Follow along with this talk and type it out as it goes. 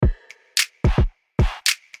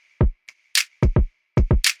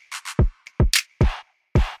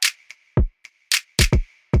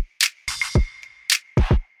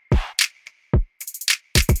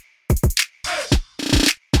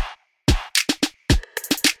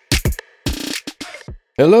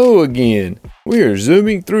Hello again. We are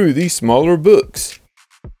zooming through these smaller books.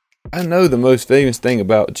 I know the most famous thing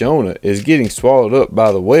about Jonah is getting swallowed up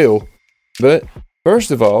by the whale, but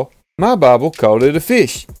first of all, my Bible called it a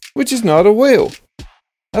fish, which is not a whale.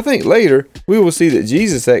 I think later we will see that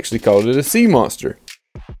Jesus actually called it a sea monster.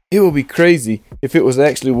 It will be crazy if it was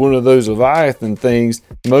actually one of those Leviathan things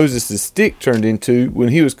Moses' stick turned into when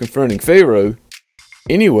he was confronting Pharaoh.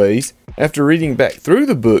 Anyways, after reading back through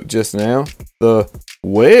the book just now, the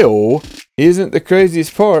whale isn't the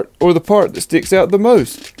craziest part or the part that sticks out the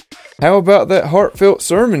most. How about that heartfelt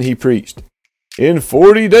sermon he preached? In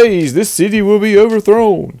 40 days, this city will be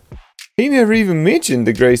overthrown. He never even mentioned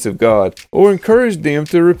the grace of God or encouraged them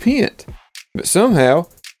to repent. But somehow,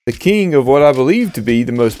 the king of what I believe to be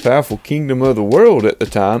the most powerful kingdom of the world at the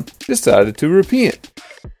time decided to repent,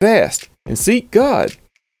 fast, and seek God.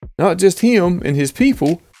 Not just him and his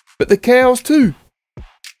people, but the cows too.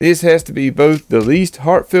 This has to be both the least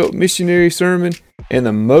heartfelt missionary sermon and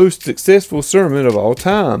the most successful sermon of all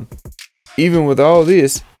time. Even with all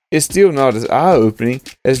this, it's still not as eye-opening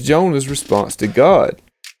as Jonah's response to God.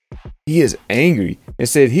 He is angry and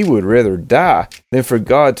said he would rather die than for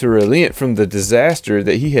God to relent from the disaster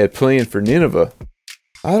that he had planned for Nineveh.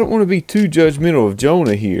 I don't want to be too judgmental of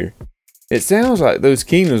Jonah here. It sounds like those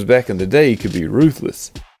kingdoms back in the day could be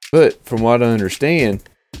ruthless. But from what I understand,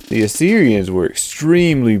 the Assyrians were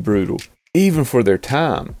extremely brutal, even for their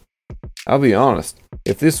time. I'll be honest,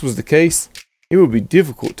 if this was the case, it would be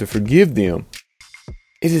difficult to forgive them.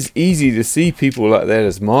 It is easy to see people like that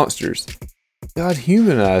as monsters. God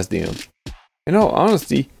humanized them. In all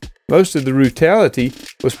honesty, most of the brutality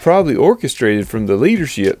was probably orchestrated from the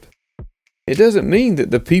leadership. It doesn't mean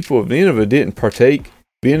that the people of Nineveh didn't partake,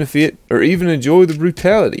 benefit, or even enjoy the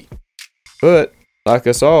brutality. But like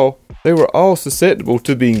us all, they were all susceptible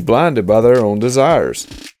to being blinded by their own desires.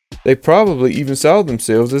 They probably even saw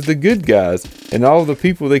themselves as the good guys, and all the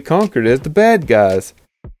people they conquered as the bad guys.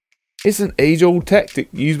 It's an age-old tactic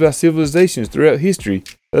used by civilizations throughout history,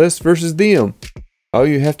 us versus them. All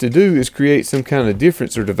you have to do is create some kind of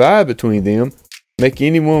difference or divide between them, make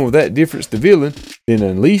anyone with that difference the villain, then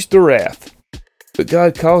unleash the wrath. But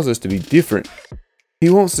God calls us to be different. He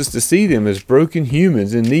wants us to see them as broken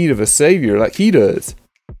humans in need of a savior like he does.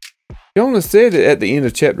 Jonah said it at the end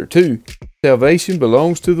of chapter 2, salvation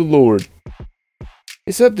belongs to the Lord.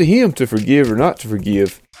 It's up to him to forgive or not to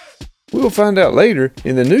forgive. We will find out later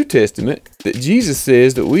in the New Testament that Jesus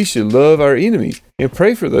says that we should love our enemies and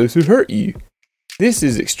pray for those who hurt you. This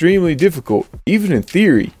is extremely difficult, even in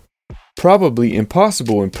theory. Probably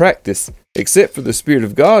impossible in practice, except for the Spirit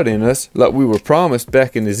of God in us, like we were promised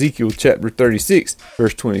back in Ezekiel chapter 36,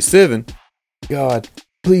 verse 27. God,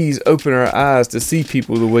 please open our eyes to see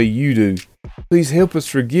people the way you do. Please help us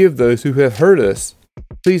forgive those who have hurt us.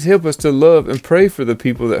 Please help us to love and pray for the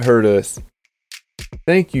people that hurt us.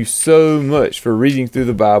 Thank you so much for reading through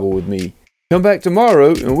the Bible with me. Come back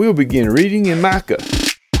tomorrow and we'll begin reading in Micah.